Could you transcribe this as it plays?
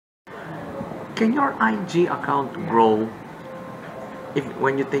Can your IG account grow if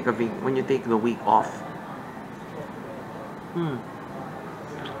when you take the week off?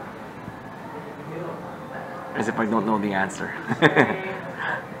 As if I don't know the answer.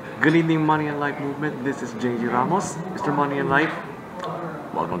 Good evening, Money and Life Movement. This is JJ Ramos, Mr. Money and Life.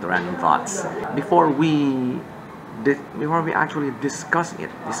 Welcome to Random Thoughts. Before we actually discuss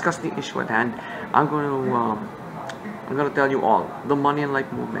the issue at hand, I'm going to tell you all the Money and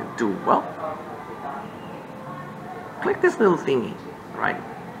Life Movement to, well, click this little thingy, right?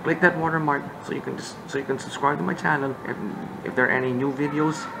 Click that watermark so you can subscribe to my channel. If there are any new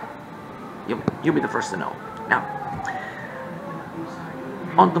videos, you'll be the first to know. Now,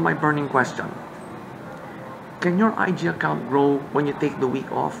 on to my burning question. Can your IG account grow when you take the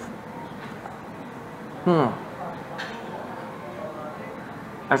week off?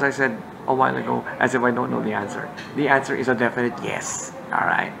 As I said a while ago, as if I don't know the answer. The answer is a definite yes.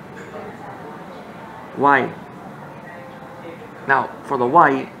 Alright. Why? Now, for the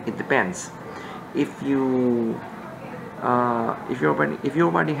why, it depends. If you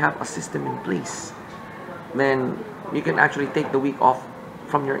already have a system in place, then you can actually take the week off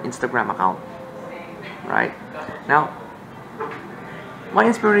from your Instagram account, right? Now, my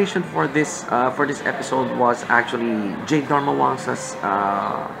inspiration for this episode was actually Jade Dharmawangsa's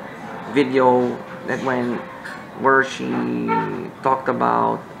video where she talked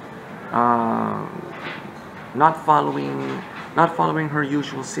about not following her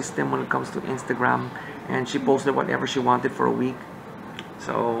usual system when it comes to Instagram, and she posted whatever she wanted for a week.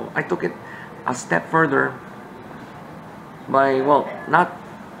 So I took it a step further by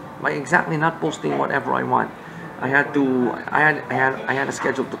exactly not posting whatever I want. I had a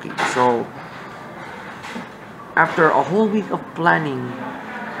schedule to keep. So after a whole week of planning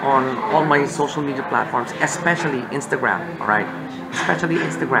on all my social media platforms, especially Instagram, alright? Especially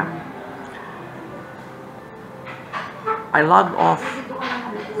Instagram, I logged off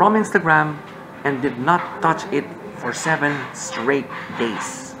from Instagram and did not touch it for 7 straight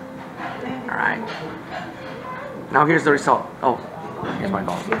days. Alright. Now here's the result. Oh, here's my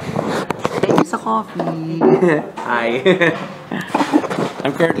coffee. Thank you sa coffee. Hi.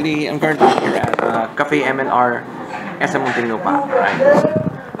 I'm currently here at Cafe M&R SM Muntinlupa.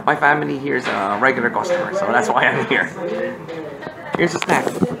 Right. My family here is a regular customer, so that's why I'm here. Here's a snack.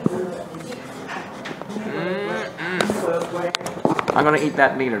 I'm gonna eat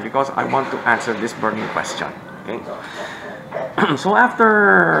that later because I want to answer this burning question. Okay. So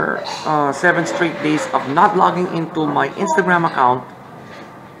after 7 straight days of not logging into my Instagram account,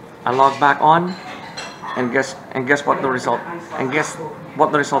 I logged back on, and guess what the result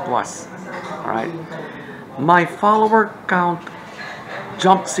was. All right. My follower count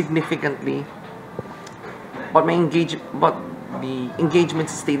jumped significantly, but the engagement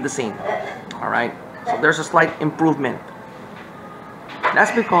stayed the same. All right. So there's a slight improvement.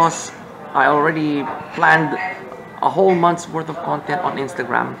 That's because I already planned a whole month's worth of content on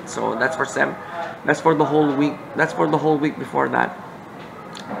Instagram. So that's for the whole week. That's for the whole week before that.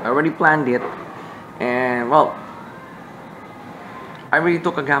 I already planned it, and well, I really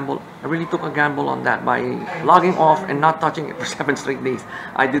took a gamble. On that by logging off and not touching it for 7 straight days.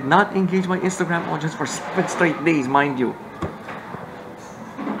 I did not engage my Instagram audience for 7 straight days, mind you.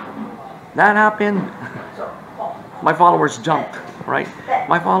 That happened. My followers jumped, right?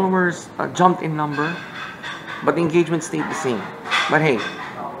 My followers jumped in number, but the engagement stayed the same. But hey,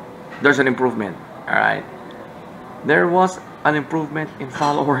 there's an improvement, all right? There was an improvement in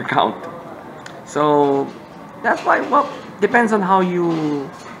follower count. So that's why, well, depends on how you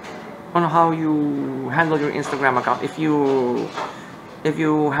handle your Instagram account. If you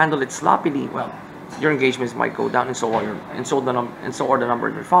handle it sloppily, well, your engagements might go down, and so are the number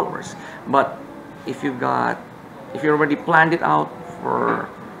of your followers. But if you already planned it out for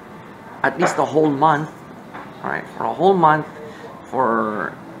at least a whole month, all right, for a whole month,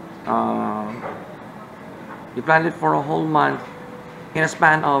 you planned it for a whole month in a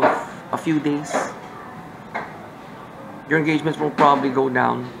span of a few days, your engagements will probably go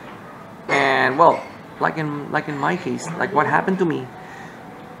down. And well, like in my case, like what happened to me,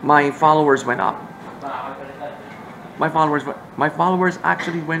 my followers went up. My followers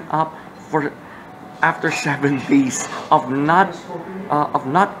actually went up after 7 days of not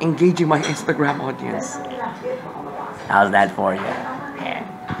engaging my Instagram audience. How's that for you? Yeah.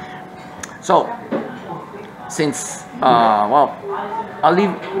 So since well, I'm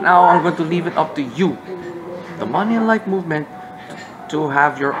going to leave it up to you, the Money and Life Movement, to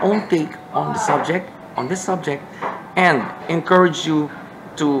have your own take on this subject, and encourage you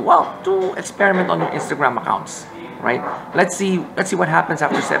to experiment on your Instagram accounts. right? Let's see what happens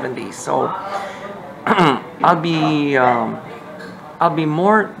after 7 days. So I'll be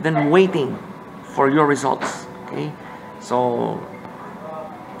more than waiting for your results. Okay, so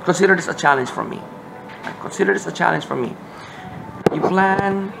consider this a challenge from me. Consider this a challenge from me. You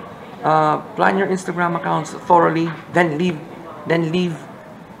plan your Instagram accounts thoroughly, then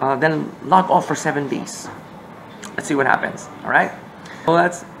log off for 7 days. Let's see what happens. All right. Well,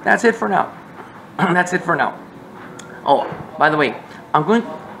 that's it for now. That's it for now. Oh, by the way,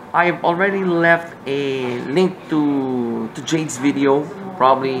 I've already left a link to Jade's video,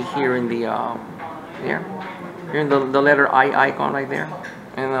 probably here in the here in the letter I icon right there,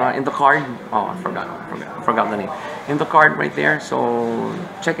 and in the card. Oh, I forgot the name. In the card right there. So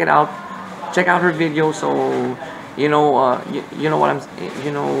check it out. Check out her video. So you know you know what I'm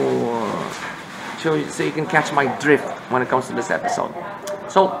so you can catch my drift when it comes to this episode.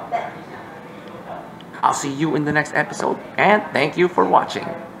 So I'll see you in the next episode, and thank you for watching.